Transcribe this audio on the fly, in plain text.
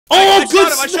Oh,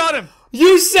 good. I shot him.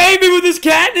 You saved me with this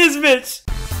Katniss, Mitch.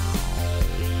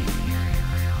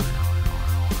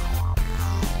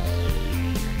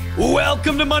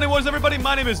 Welcome to Money Wars, everybody.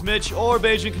 My name is Mitch, or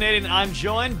Beijing Canadian. I'm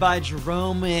joined by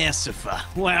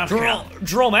JeromeASF. Welcome.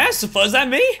 JeromeASF, is that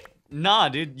me? Nah,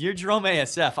 dude, you're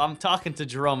JeromeASF. I'm talking to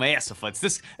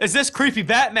JeromeASF. It's this creepy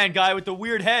Batman guy with the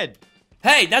weird head.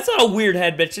 Hey, that's not a weird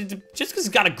head, bitch. Just because it's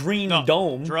got a green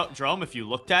dome. Jerome, if you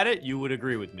looked at it, you would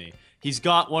agree with me. He's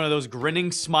got one of those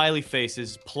grinning smiley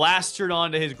faces plastered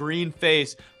onto his green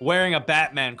face, wearing a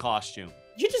Batman costume.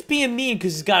 You're just being mean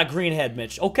because he's got a green head,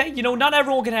 Mitch, okay? You know, not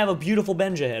everyone can have a beautiful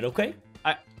Benja head, okay?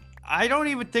 I don't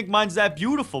even think mine's that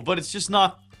beautiful, but it's just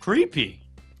not creepy.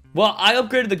 Well, I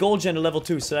upgraded the gold gen to level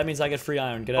 2, so that means I get free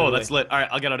iron. Get out of the way. Oh, that's lit. Alright,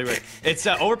 I'll get out of your way. It's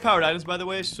overpowered items, by the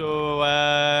way, so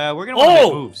we're gonna want to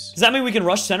make moves. Does that mean we can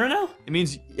rush center now? It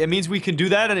means we can do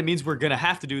that, and it means we're gonna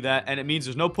have to do that, and it means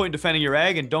there's no point in defending your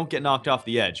egg, and don't get knocked off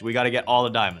the edge. We gotta get all the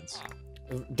diamonds.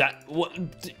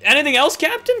 Anything else,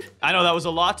 Captain? I know that was a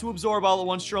lot to absorb all at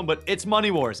once, Jerome, but it's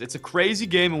Money Wars. It's a crazy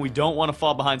game, and we don't want to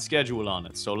fall behind schedule on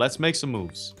it, so let's make some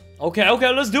moves. Okay,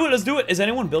 let's do it, Is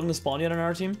anyone building a spawn yet on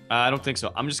our team? I don't think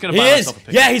so. I'm just gonna buy myself a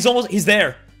picture. Yeah, he's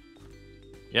there.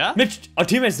 Yeah? Mitch, our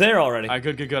teammate's there already. Alright,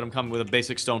 good. I'm coming with a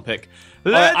basic stone pick.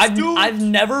 I've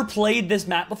never played this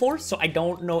map before, so I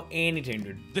don't know anything,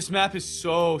 dude. This map is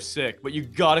so sick, but you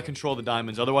gotta control the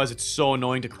diamonds. Otherwise, it's so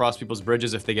annoying to cross people's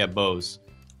bridges if they get bows.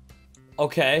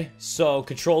 Okay, so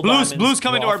control diamonds. Blue's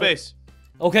coming to our base.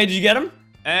 Okay, did you get him?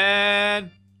 And...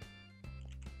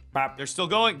 they're still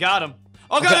going. Got him.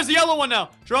 Oh god, there's the yellow one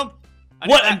now. Jerome.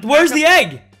 What? Where's the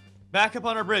egg? Back up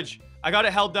on our bridge. I got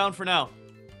it held down for now.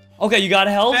 Okay, you got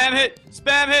it held? Spam hit.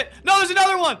 Spam hit. No, there's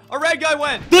another one. A red guy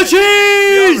went. The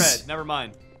cheese! Red. Never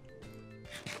mind.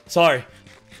 Sorry.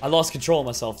 I lost control of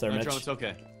myself there, Mitch. Jerome, it's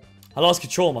okay. I lost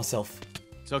control of myself.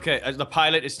 It's okay. The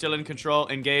pilot is still in control.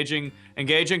 Engaging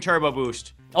turbo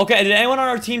boost. Okay, did anyone on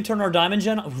our team turn our diamond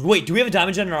gen? Wait, do we have a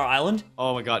diamond gen on our island?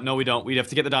 Oh my god, no we don't. We'd have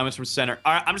to get the diamonds from center.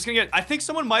 Alright, I'm just gonna get... I think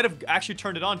someone might have actually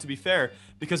turned it on, to be fair,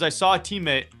 because I saw a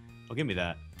teammate... Oh, give me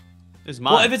that. This is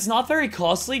mine. Well, if it's not very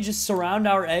costly, just surround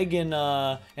our egg in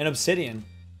obsidian.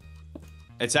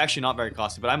 It's actually not very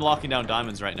costly, but I'm locking down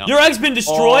diamonds right now. Your egg's been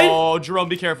destroyed? Oh, Jerome,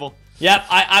 be careful. Yep,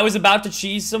 I was about to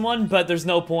cheese someone, but there's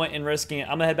no point in risking it.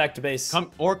 I'm gonna head back to base. Come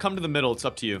to the middle, it's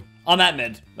up to you. I'm at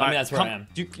mid. I mean, that's where I am.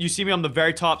 You see me on the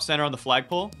very top center on the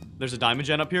flagpole? There's a diamond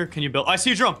gen up here. Can you build? I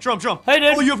see you, Jerome. Hey,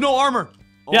 dude. Oh, you have no armor.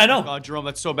 Oh, yeah, I know. Oh god, Jerome,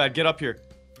 that's so bad. Get up here.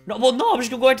 No, well, no, I'm just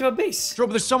gonna go back to my base.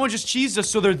 Jerome, there's someone just cheesed us,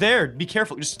 so they're there. Be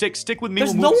careful. Just stick with me.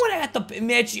 There's no one at the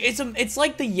Mitch. It's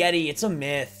like the Yeti. It's a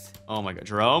myth. Oh my god,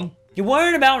 Jerome. You're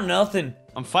worrying about nothing.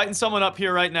 I'm fighting someone up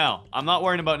here right now. I'm not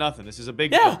worrying about nothing. This is a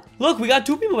big deal. deal. Look, we got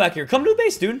 2 people back here. Come to the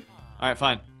base, dude. Alright,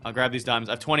 fine. I'll grab these diamonds.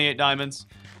 I have 28 diamonds.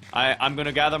 I'm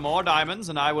gonna gather more diamonds,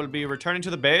 and I will be returning to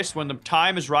the base when the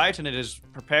time is right and it is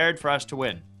prepared for us to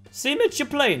win. See, Mitch, you're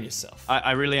playing yourself.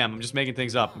 I really am. I'm just making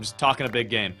things up. I'm just talking a big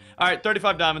game. Alright,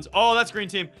 35 diamonds. Oh, that's green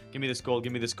team. Give me this gold.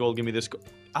 Give me this gold. Give me this gold.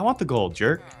 I want the gold,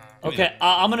 jerk. Okay,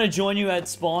 I'm gonna join you at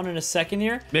spawn in a second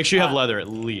here. Make sure you have leather, at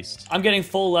least. I'm getting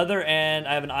full leather, and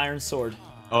I have an iron sword.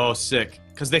 Oh, sick.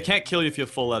 Because they can't kill you if you have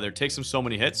full leather. It takes them so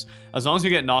many hits. As long as you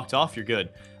get knocked off, you're good.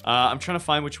 I'm trying to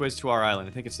find which way is to our island.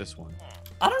 I think it's this one.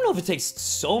 I don't know if it takes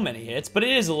so many hits, but it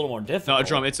is a little more difficult. No,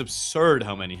 Jerome, it's absurd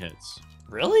how many hits.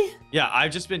 Really? Yeah,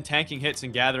 I've just been tanking hits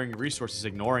and gathering resources,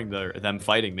 ignoring them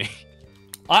fighting me.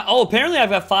 Oh, apparently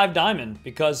I've got 5 diamond,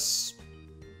 because...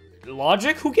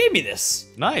 Logic? Who gave me this?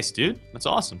 Nice, dude. That's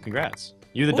awesome. Congrats.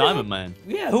 You're the diamond man.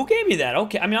 Yeah, who gave me that?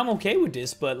 Okay, I mean, I'm okay with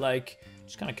this, but, like,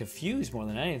 just kind of confused more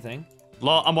than anything.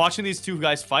 I'm watching these 2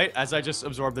 guys fight as I just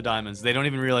absorb the diamonds. They don't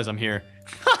even realize I'm here.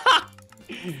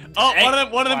 Oh, hey,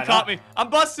 one of them caught me. I'm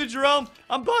busted, Jerome.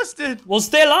 I'm busted. Well,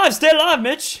 stay alive,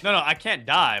 Mitch. No, I can't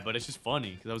die, but it's just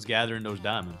funny because I was gathering those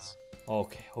diamonds.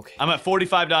 Okay. I'm at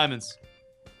 45 diamonds.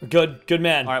 Good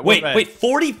man. All right, wait,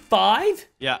 45?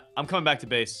 Yeah, I'm coming back to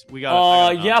base. We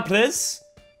got yeah, please.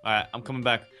 All right, I'm coming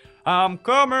back. I'm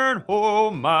coming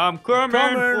home. I'm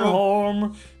coming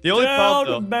home. The only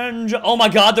problem, though. Oh my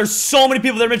God, there's so many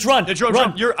people there, Mitch. Run. Yeah,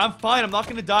 Jerome, I'm fine. I'm not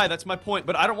gonna die. That's my point.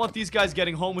 But I don't want these guys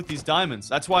getting home with these diamonds.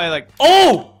 That's why I like.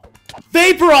 Oh,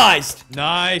 vaporized.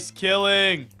 Nice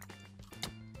killing.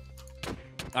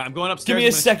 Right, I'm going upstairs. Give me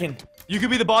a second. You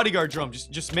could be the bodyguard, Jerome.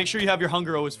 Just make sure you have your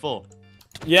hunger always full.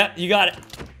 Yeah, you got it.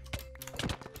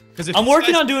 I'm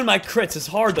working on doing my crits. It's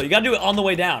hard though. You gotta do it on the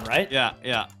way down, right?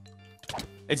 Yeah.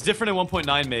 It's different in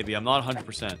 1.9 maybe. I'm not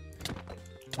 100%.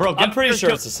 Bro, I'm pretty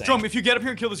sure it's the same. Jerome, if you get up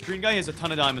here and kill this green guy, he has a ton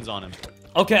of diamonds on him.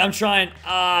 Okay, I'm trying.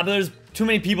 But there's too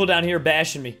many people down here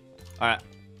bashing me. Alright.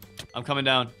 I'm coming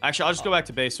down. Actually, I'll just go back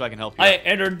to base so I can help you.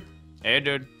 Hey, dude. Hey,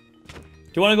 dude.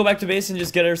 you want to go back to base and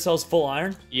just get ourselves full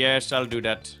iron? Yes, I'll do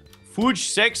that. Fudge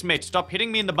sakes, mate. Stop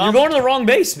hitting me in the bum. You're going to the wrong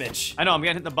base, Mitch. I know, I'm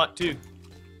getting hit in the butt, too.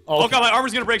 Oh, Oh, God, my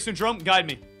armor's gonna break soon. Jerome, guide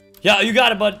me. Yeah, you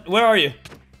got it, bud. Where are you?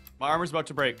 My armor's about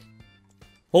to break.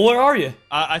 Well, where are you?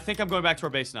 I think I'm going back to our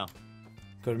base now.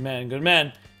 Good man, good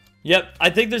man. Yep, I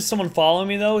think there's someone following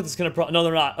me, though. It's gonna no,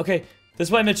 they're not. Okay,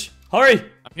 this way, Mitch. Hurry!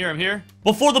 I'm here.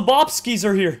 Before the Bobskis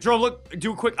are here. Jerome, look,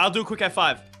 do a quick, I'll do a quick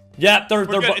F5. Yep, they're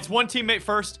good. It's one teammate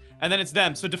first, and then it's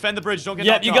them. So defend the bridge, don't get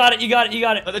knocked Yep, off. you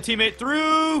got it. Let the teammate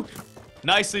through.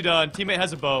 Nicely done. Teammate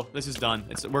has a bow. This is done.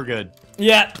 We're good.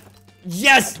 Yeah.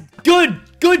 Yes, good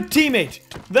teammate.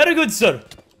 Very good, sir.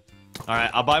 All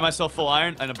right, I'll buy myself full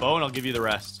iron and a bow, and I'll give you the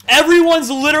rest. Everyone's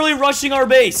literally rushing our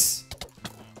base.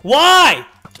 Why?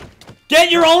 Get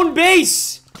your own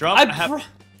base. Drum, I have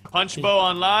punch bow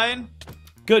online.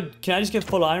 Good. Can I just get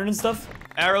full iron and stuff?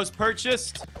 Arrows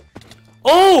purchased.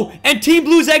 Oh, and Team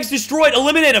Blue's eggs destroyed.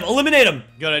 Eliminate him. Eliminate him.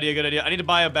 Good idea. I need to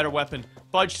buy a better weapon.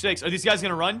 Fudge sakes. Are these guys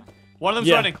gonna run? One of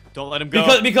them's running. Don't let him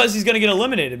go. Because he's gonna get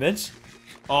eliminated, Mitch.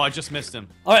 Oh, I just missed him.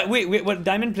 All right, wait. What?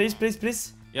 Diamond,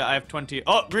 please. Yeah, I have 20.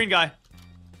 Oh, green guy.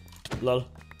 Lol.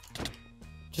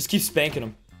 Just keep spanking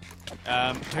him.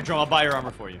 Here, Drum, I'll buy your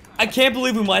armor for you. I can't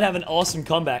believe we might have an awesome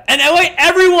comeback. And wait,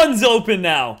 everyone's open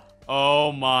now.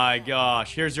 Oh my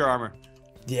gosh. Here's your armor.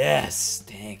 Yes,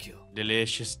 thank you.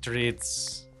 Delicious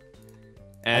treats.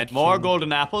 And more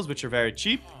golden apples, which are very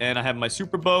cheap. And I have my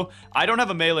super bow. I don't have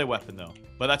a melee weapon, though.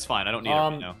 But that's fine. I don't need it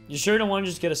right now. You sure you don't want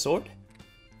to just get a sword?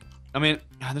 I mean,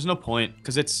 there's no point.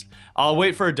 Because I'll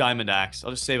wait for a diamond axe.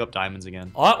 I'll just save up diamonds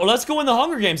again. All right, well, let's go in the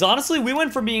Hunger Games. Honestly, we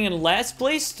went from being in last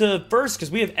place to first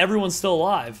because we have everyone still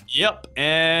alive. Yep.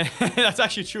 And that's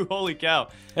actually true. Holy cow.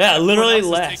 Yeah, literally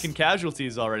last. Taking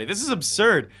casualties already. This is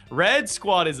absurd. Red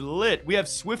squad is lit. We have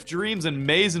Swift Dreams and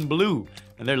Maze and Blue.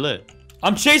 And they're lit.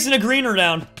 I'm chasing a greener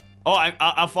down. Oh,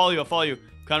 I'll follow you.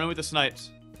 Coming with the snipes.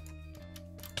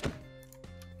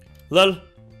 Lol.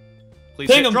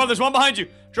 Please hit. Drum, there's one behind you.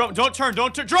 Drum, don't turn.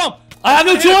 Drum! I have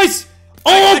no choice!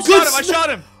 Oh, good! I shot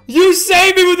him! You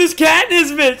saved me with this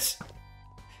Katniss, Mitch!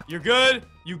 You're good.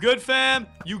 You good, fam?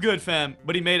 You good, fam.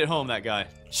 But he made it home, that guy.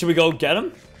 Should we go get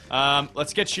him?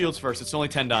 Let's get shields first. It's only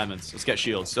 10 diamonds. Let's get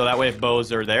shields. So that way if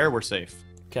bows are there, we're safe.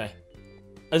 Okay.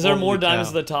 Is there more diamonds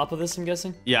at the top of this, I'm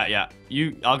guessing? Yeah.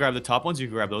 I'll grab the top ones. You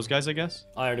can grab those guys, I guess.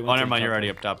 I already went. Oh, never mind. You're already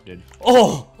up top, dude.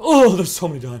 Oh, there's so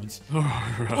many diamonds.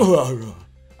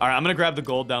 All right, I'm gonna grab the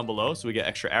gold down below so we get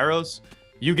extra arrows.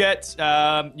 You get,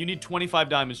 you need 25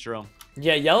 diamonds, Jerome.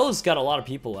 Yeah, yellow's got a lot of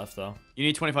people left, though. You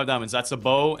need 25 diamonds. That's a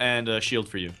bow and a shield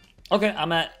for you. Okay,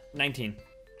 I'm at 19.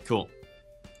 Cool.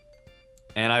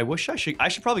 And I wish I should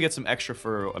probably get some extra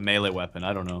for a melee weapon.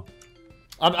 I don't know.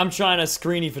 I'm trying to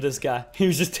screeny for this guy. He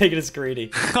was just taking a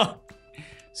screeny.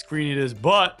 Screeny his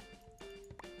butt.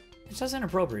 It's just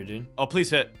inappropriate, dude. Oh, please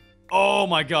hit. Oh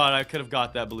my god, I could have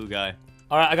got that blue guy.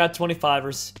 All right, I got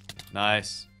 25ers.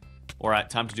 Nice. All right,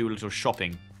 time to do a little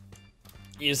shopping.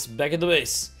 Yes, back at the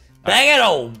base. Back at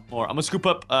home. More. I'm gonna scoop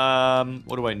up,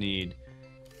 what do I need?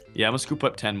 Yeah, I'm gonna scoop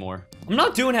up 10 more. I'm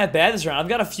not doing half bad this round. I've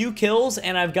got a few kills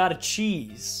and I've got a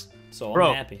cheese. So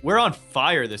I'm happy. We're on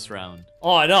fire this round.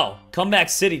 Oh, I know. Comeback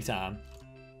city time.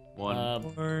 One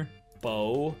more.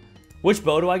 Bow. Which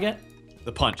bow do I get?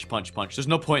 The punch. There's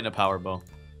no point in a power bow.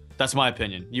 That's my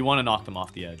opinion. You want to knock them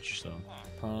off the edge, so.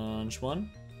 Punch one.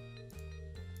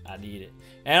 I need it.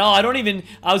 And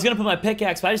I was gonna put my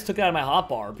pickaxe, but I just took it out of my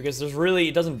hotbar because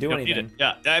it doesn't do anything.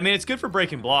 Yeah, I mean, it's good for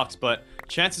breaking blocks, but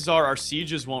chances are our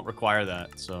sieges won't require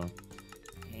that, so.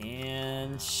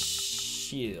 And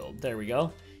shield. There we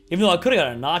go. Even though I could have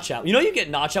got a notch apple. You know you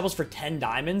get notch apples for 10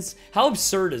 diamonds? How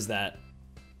absurd is that?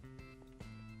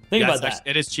 Think about that.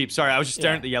 It is cheap. Sorry, I was just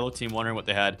staring at the yellow team wondering what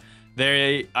they had.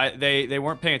 They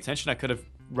weren't paying attention. I could have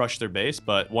rushed their base,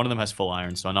 but one of them has full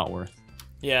iron, so not worth.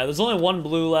 Yeah, there's only one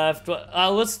blue left.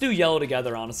 Let's do yellow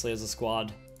together, honestly, as a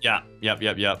squad. Yeah,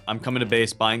 yep. I'm coming to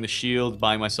base, buying the shield,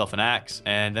 buying myself an axe,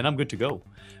 and then I'm good to go.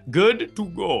 Good to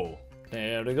go.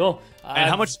 There we go. And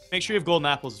how much? Make sure you have golden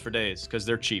apples for days, because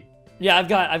they're cheap. Yeah, I've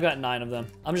got 9 of them.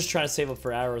 I'm just trying to save up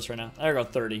for arrows right now. There we go,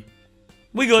 30.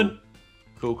 We good.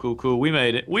 Cool. We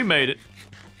made it.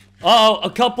 Uh-oh, a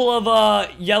couple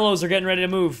of yellows are getting ready to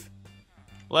move.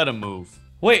 Let them move.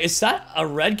 Wait, is that a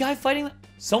red guy fighting them?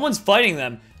 Someone's fighting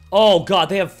them. Oh god,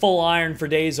 they have full iron for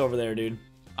days over there, dude.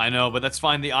 I know, but that's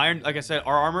fine. The iron, like I said,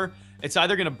 our armor, it's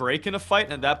either going to break in a fight,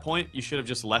 and at that point, you should have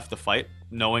just left the fight,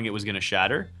 knowing it was going to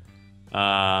shatter.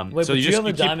 Wait, so you have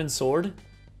a diamond sword?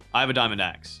 I have a diamond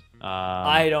axe.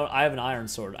 I have an iron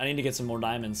sword. I need to get some more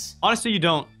diamonds. Honestly, you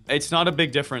don't. It's not a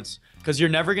big difference, because you're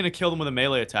never going to kill them with a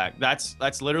melee attack.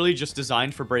 That's literally just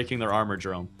designed for breaking their armor,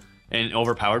 Jerome, in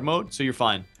overpowered mode, so you're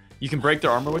fine. You can break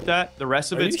their armor with that. The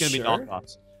rest of it's gonna be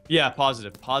knockoffs. Yeah,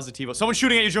 positive. Positivo. Someone's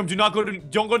shooting at you, Jerome.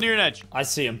 Don't go near an edge. I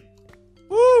see him.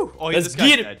 Woo! Oh, this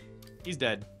guy's dead. He's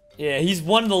dead. Yeah, he's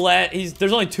one of the last.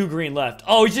 There's only 2 green left.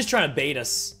 Oh, he's just trying to bait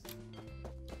us.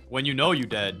 When you know you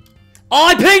dead. Oh,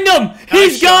 I pinged him!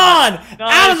 He's gone!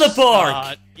 Out of the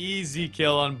park! Easy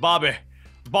kill on Bobby.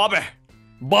 Bobby.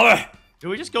 Do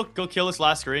we just go kill this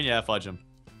last screen? Yeah, fudge him.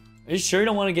 Are you sure you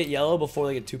don't want to get yellow before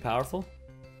they get too powerful?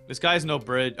 This guy has no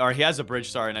bridge, or he has a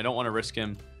bridge, sorry, and I don't want to risk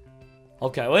him.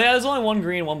 Okay, well, yeah, there's only 1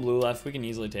 green, 1 blue left. We can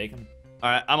easily take him.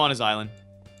 Alright, I'm on his island.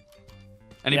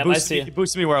 And he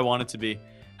boosted me where I wanted to be.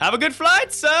 Have a good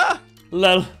flight, sir!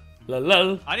 Lol.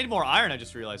 Lol. I need more iron, I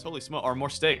just realized. Holy smoke. Or more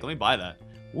steak. Let me buy that.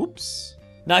 Whoops.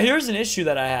 Now, here's an issue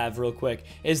that I have real quick.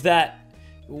 Is that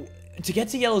to get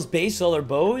to yellow's base with all their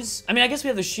bows, I mean, I guess we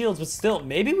have the shields, but still,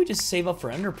 maybe we just save up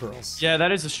for ender pearls. Yeah,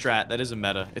 that is a strat. That is a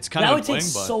meta. It's kind of annoying, but... That would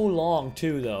take so long,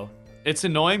 too, though. It's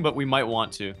annoying, but we might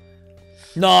want to.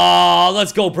 No,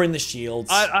 let's go bring the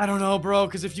shields. I don't know, bro,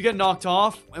 because if you get knocked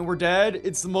off and we're dead,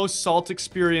 it's the most salt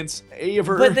experience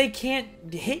ever. But they can't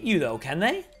hit you, though, can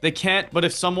they? They can't, but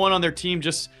if someone on their team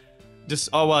just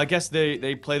oh, well, I guess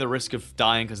they play the risk of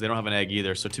dying because they don't have an egg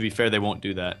either, so to be fair, they won't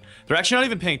do that. They're actually not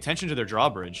even paying attention to their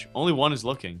drawbridge. Only one is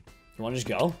looking. You want to just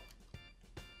go?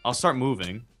 I'll start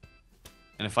moving,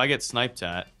 and if I get sniped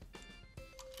at...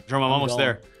 Jerome, I'm almost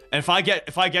there. And if I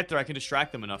get there, I can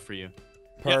distract them enough for you.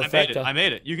 Perfect. Yeah, I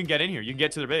made it. You can get in here. You can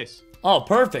get to their base. Oh,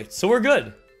 perfect. So we're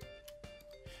good.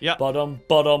 Yeah. They have no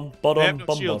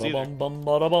shields either. Let's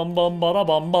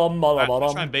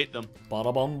try and bait them.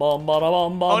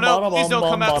 Oh no, please don't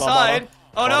come outside.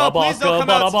 Oh no, please don't come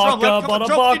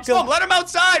outside. Jerome, let him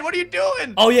outside. What are you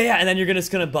doing? Oh yeah, and then you're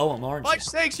just gonna bow him, aren't you? Fudge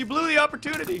sakes, you blew the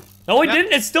opportunity. No, we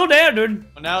didn't. It's still there, dude.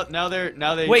 Now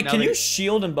they. Wait, can you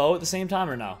shield and bow at the same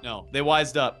time or no? No, they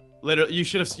wised up. Literally, you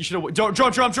should have. Drum.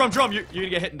 You're gonna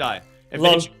get hit and die.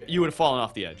 If you would have fallen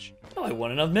off the edge. No, I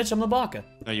wouldn't have, Mitch. I'm the baka.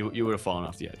 No, you would have fallen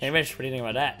off the edge. Hey, Mitch, what do you think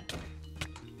about that?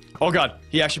 Oh god,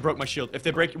 he actually broke my shield. If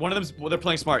they break one of them, they're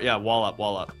playing smart. Yeah, wall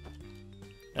up.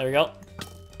 There we go.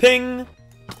 Ping.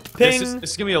 This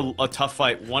is gonna be a tough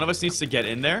fight. One of us needs to get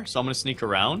in there, so I'm gonna sneak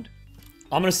around.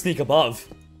 I'm gonna sneak above.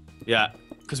 Yeah,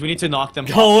 because we need to knock them.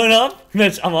 Going up,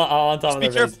 Mitch. I'm on top of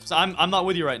their base. I'm not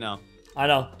with you right now. I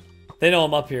know. They know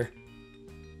I'm up here.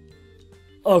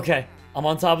 Okay, I'm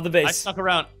on top of the base. I snuck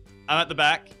around. I'm at the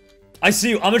back. I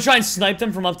see you. I'm gonna try and snipe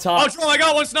them from up top. Oh, Jerome, I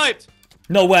got one sniped.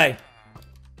 No way.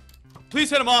 Please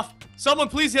hit him off. Someone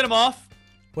please hit him off.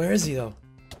 Where is he, though?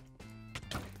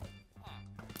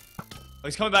 Oh,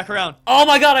 he's coming back around. Oh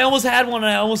my god, I almost had one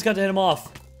and I almost got to hit him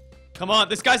off. Come on,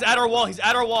 this guy's at our wall. He's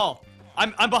at our wall.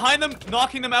 I'm behind them,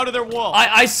 knocking them out of their wall.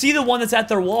 I see the one that's at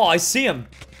their wall. I see him.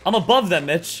 I'm above them,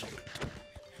 Mitch.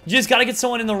 You just gotta get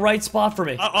someone in the right spot for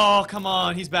me. Oh, come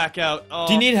on. He's back out. Oh,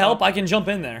 do you need help? I can jump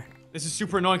in there. This is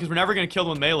super annoying because we're never gonna kill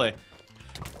them with melee.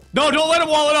 No, don't let him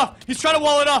wall it off. He's trying to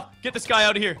wall it off. Get this guy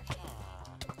out of here.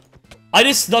 I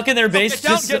just snuck in their base.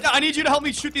 Get down. I need you to help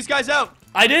me shoot these guys out.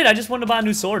 I did. I just wanted to buy a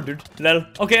new sword, dude.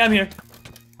 Okay, I'm here.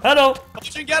 Hello.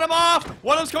 Get him off.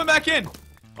 One of them's coming back in.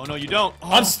 Oh, no, you don't.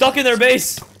 Oh. I'm stuck in their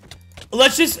base.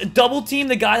 Let's just double team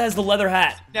the guy that has the leather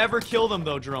hat. Never kill them,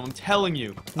 though, Jerome. I'm telling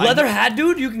you. Leather hat,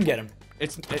 dude? You can get him.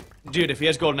 Dude, if he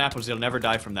has golden apples, he'll never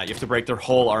die from that. You have to break their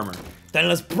whole armor. Then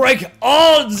let's break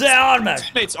all the armor.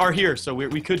 Teammates are here, so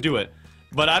we could do it.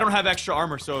 But I don't have extra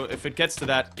armor, so if it gets to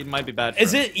that, it might be bad for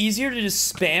Is it easier to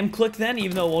just spam click then,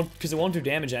 even though it won't, because it won't do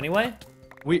damage anyway?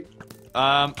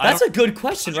 That's a good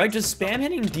question, right? Does spam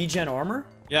hitting degen armor?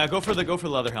 Yeah, go for the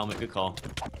leather helmet. Good call.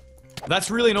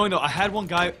 That's really annoying though. I had one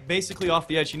guy basically off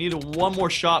the edge. He needed one more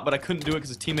shot, but I couldn't do it because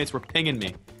his teammates were pinging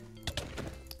me.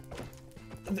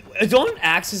 Don't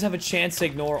axes have a chance to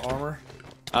ignore armor?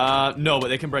 No, but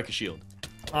they can break a shield.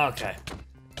 Okay.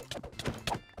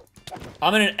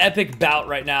 I'm in an epic bout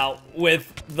right now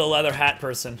with the leather hat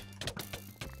person.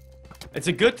 It's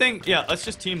a good thing. Yeah, let's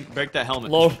just team break that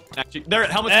helmet. Lord. Actually, there,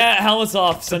 helmet's helmet's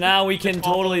off. So now we can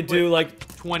totally do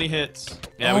like 20 hits.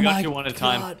 Yeah, we gotta do one at a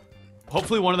time.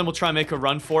 Hopefully one of them will try and make a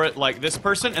run for it like this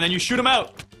person, and then you shoot him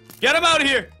out. Get him out of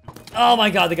here. Oh my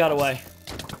god, they got away.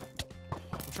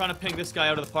 I'm trying to ping this guy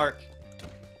out of the park.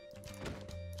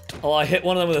 Oh, I hit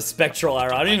one of them with a spectral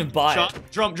arrow. I didn't even buy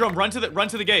it. Drum, run to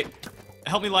the gate.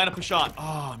 Help me line up a shot.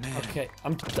 Oh man. Okay,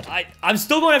 I'm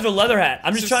still going after leather hat.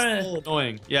 I'm just trying to. So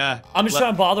annoying. Yeah. I'm just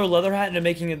trying to bother leather hat into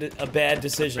making a bad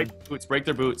decision. Break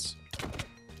their boots.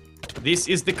 This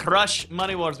is the crush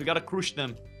money wars. We gotta crush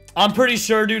them. I'm pretty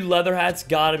sure, dude. Leather hat's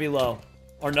gotta be low,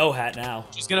 or no hat now.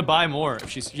 She's gonna buy more. If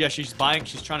she's buying.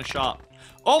 She's trying to shop.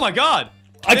 Oh my god.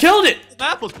 I killed it!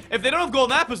 Apples. If they don't have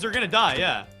golden apples, they're gonna die,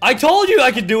 yeah. I told you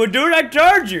I could do it, dude. I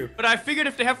told you. But I figured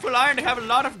if they have full iron, they have a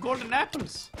lot of golden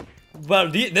apples. Well,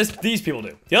 these people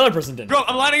do. The other person didn't. Bro,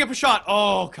 I'm lining up a shot.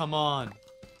 Oh, come on.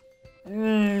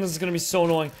 This is gonna be so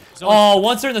annoying. Oh,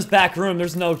 once they're in this back room,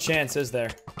 there's no chance, is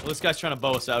there? Well, this guy's trying to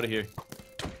bow us out of here.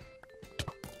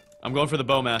 I'm going for the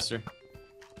bowmaster.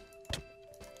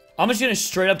 I'm just gonna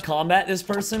straight up combat this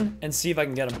person and see if I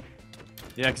can get him.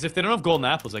 Yeah, because if they don't have golden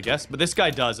apples, I guess. But this guy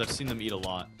does. I've seen them eat a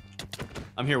lot.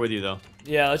 I'm here with you, though.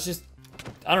 Yeah, let's just...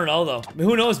 I don't know, though.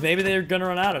 Who knows? Maybe they're gonna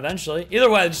run out eventually. Either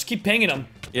way, just keep pinging them.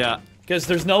 Yeah. Because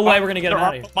there's no way we're gonna get them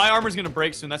out of here. My armor's gonna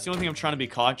break soon. That's the only thing I'm trying to be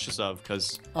cautious of,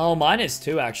 because... Oh, mine is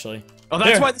too, actually. Oh,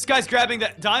 that's why this guy's grabbing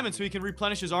that diamond so he can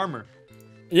replenish his armor.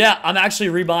 Yeah, I'm actually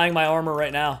rebuying my armor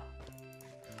right now.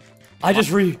 I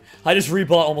just rebought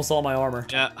almost all my armor.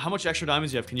 Yeah, how much extra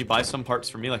diamonds do you have? Can you buy some parts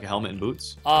for me, like a helmet and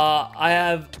boots?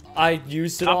 I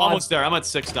used it all. I'm almost there. I'm at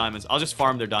 6 diamonds. I'll just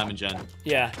farm their diamond gen.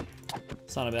 Yeah,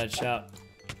 it's not a bad shout.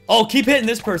 Oh, keep hitting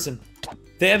this person.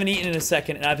 They haven't eaten in a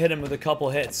second, and I've hit him with a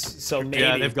couple hits, so maybe.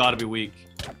 Yeah, they've got to be weak.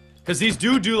 Because these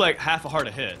do like half a heart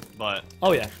a hit, but...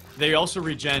 Oh, yeah. They also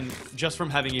regen just from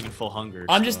having even full hunger.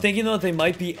 I'm just thinking, though, that they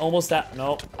might be almost at...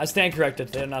 No, I stand corrected.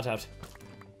 They're not out.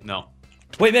 No.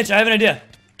 Wait, Mitch, I have an idea.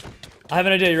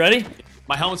 You ready?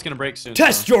 My helmet's gonna break soon.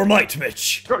 Test your might,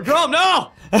 Mitch! Jerome,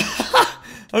 no! I'm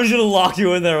just gonna lock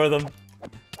you in there with them.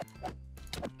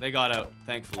 They got out,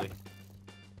 thankfully.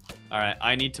 Alright,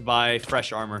 I need to buy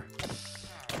fresh armor.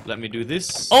 Let me do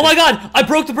this. Oh my god! I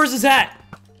broke the person's hat!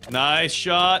 Nice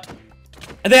shot.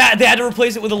 And they had to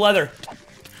replace it with a leather.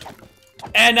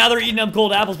 And now they're eating up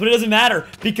gold apples, but it doesn't matter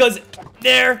because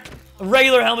their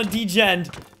regular helmet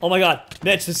degened. Oh my god,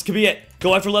 Mitch, this could be it.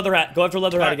 Go after leather hat. Go after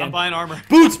leather hat again. I'm buying armor.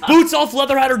 Boots off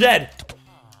leather hat are dead.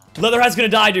 Leather hat's gonna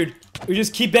die, dude. We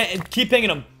just keep pinging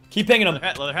him. Keep pinging him.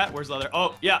 Leather hat. Where's leather?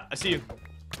 Oh yeah, I see you.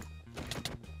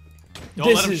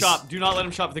 Don't let him shop. Do not let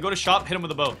him shop. If they go to shop, hit him with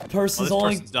a bow.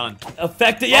 Person's done.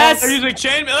 Affected. Yes. They're using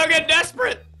chain. They're getting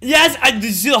desperate. Yes. Did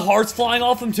you see the hearts flying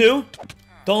off them too?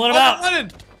 Don't let him out.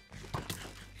 Lennon.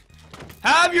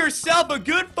 Have yourself a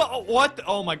good what?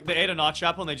 Oh my! They ate a notch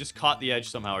apple and they just caught the edge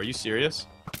somehow. Are you serious?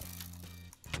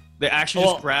 They actually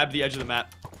just grabbed the edge of the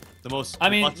map. The most. I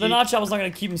mean, the notch apple's not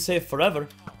gonna keep him safe forever.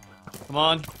 Come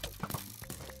on.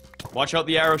 Watch out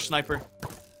the arrow sniper.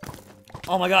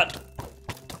 Oh my god.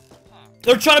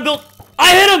 They're trying to build.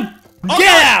 I hit him! Oh,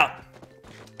 Get out!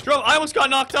 Jerome, I almost got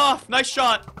knocked off. Nice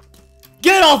shot.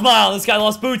 Get off my island. This guy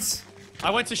lost boots. I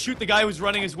went to shoot the guy who was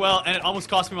running as well, and it almost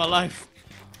cost me my life.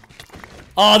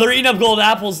 Oh, they're eating up gold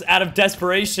apples out of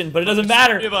desperation, but it doesn't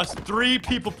matter. Give us 3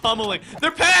 people pummeling.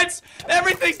 Their pants!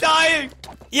 Everything's dying!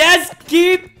 Yes!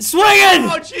 Keep swinging!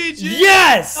 Oh, GG!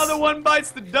 Yes! Another one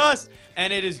bites the dust.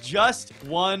 And it is just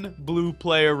 1 blue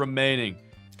player remaining.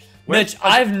 Mitch,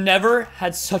 I've never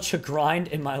had such a grind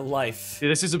in my life. Dude,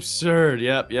 this is absurd.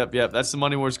 Yep. That's the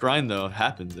Money Wars grind, though. It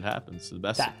happens. It's the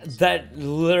best. That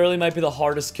literally might be the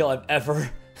hardest kill I've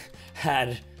ever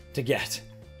had to get.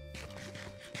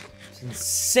 It's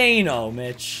insane-o,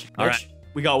 Mitch. All right.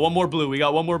 We got 1 more blue.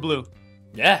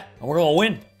 Yeah, and we're gonna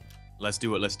win. Let's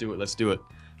do it.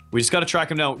 We just gotta track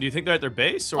them down. Do you think they're at their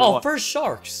base or what? First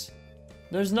sharks.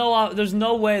 There's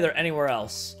no way they're anywhere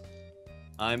else.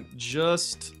 I'm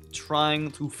just trying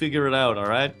to figure it out,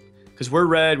 alright? Because we're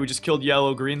red, we just killed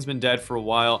yellow, green's been dead for a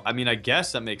while. I mean, I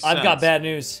guess that makes sense. I've got bad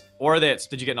news. Or are they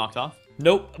did you get knocked off?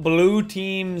 Nope, blue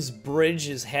team's bridge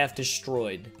is half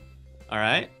destroyed.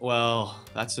 Alright, well,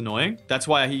 that's annoying. That's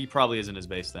why he probably is in his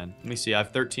base then. Let me see, I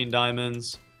have 13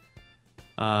 diamonds.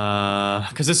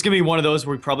 Because this is going to be one of those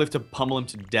where we probably have to pummel him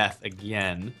to death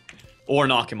again. Or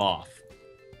knock him off.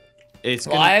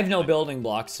 I have no building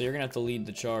blocks, so you're going to have to lead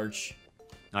the charge.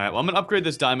 Alright, well, I'm going to upgrade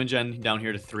this diamond gen down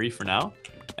here to 3 for now.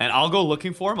 And I'll go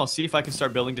looking for him. I'll see if I can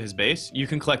start building to his base. You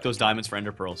can collect those diamonds for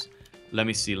ender pearls. Let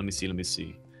me see.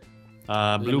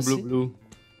 Blue.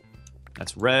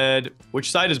 That's red.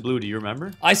 Which side is blue? Do you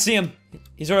remember? I see him.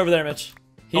 He's right over there, Mitch.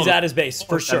 He's at his base,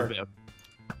 for sure.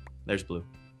 There's blue.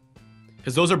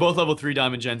 Because those are both level 3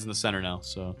 diamond gens in the center now,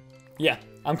 so... Yeah,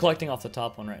 I'm collecting off the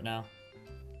top one right now.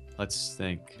 Let's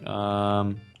think.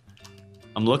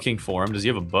 I'm looking for him. Does he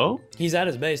have a bow? He's at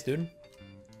his base, dude.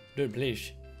 Dude,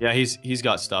 please. Yeah, he's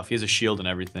got stuff. He has a shield and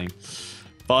everything.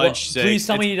 Fudge, please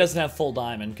tell me he doesn't have full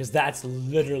diamond, because that's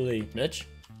literally... Mitch?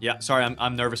 Yeah, sorry,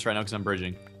 I'm nervous right now because I'm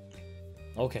bridging.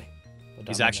 Okay.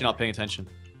 He's actually not paying attention.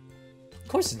 Of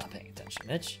course he's not paying attention,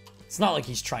 Mitch. It's not like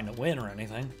he's trying to win or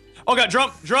anything. Oh god,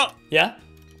 drop! Yeah?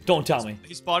 Don't tell me.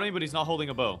 He spotted me, but he's not holding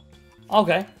a bow.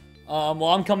 Okay. Well,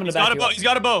 I'm coming to back you up. He's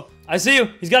got a bow. I see you.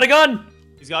 He's got a gun.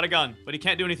 He's got a gun, but he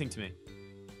can't do anything to me.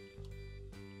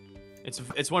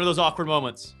 It's one of those awkward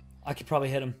moments. I could probably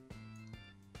hit him.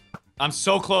 I'm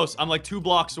so close. I'm like 2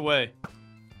 blocks away.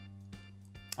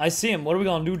 I see him. What are we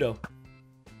gonna do, though?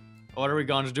 What are we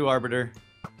going to do, Arbiter?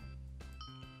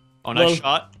 Oh, nice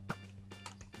shot.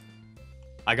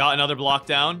 I got another block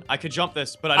down. I could jump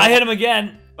this, but I hit him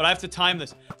again. But I have to time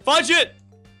this. Fudge it!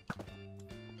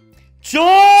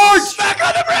 George! Back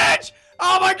on the bridge!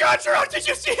 Oh my god, Jerome, did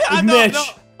you see that? Mitch. No,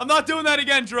 I'm not doing that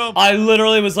again, Jerome. I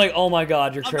literally was like, oh my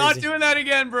god, you're crazy. I'm not doing that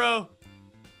again, bro.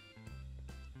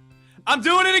 I'm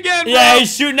doing it again, bro. Yeah,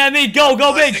 he's shooting at me. Go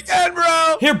big. Again,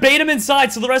 bro. Here, bait him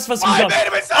inside so the rest of us can jump. I made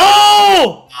him inside.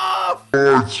 Oh!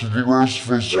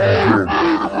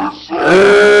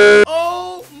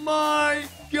 Oh my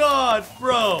god,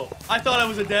 bro. I thought I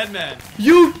was a dead man.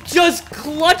 You just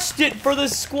clutched it for the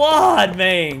squad,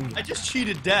 man. I just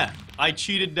cheated death. I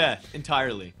cheated death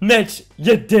entirely. Mitch,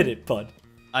 you did it, bud.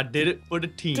 I did it for the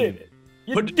team. Did it.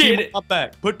 You Put the did team it. on my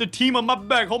back. Put the team on my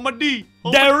back. Hold my D.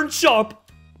 Darren Sharp.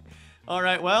 All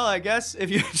right, well, I guess if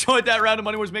you enjoyed that round of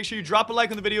Money Wars, make sure you drop a like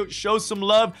on the video, show some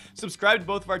love, subscribe to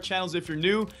both of our channels if you're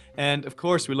new, and of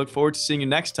course, we look forward to seeing you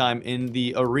next time in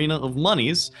the Arena of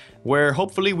Monies, where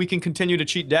hopefully we can continue to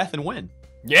cheat death and win.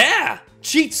 Yeah,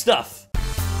 cheat stuff.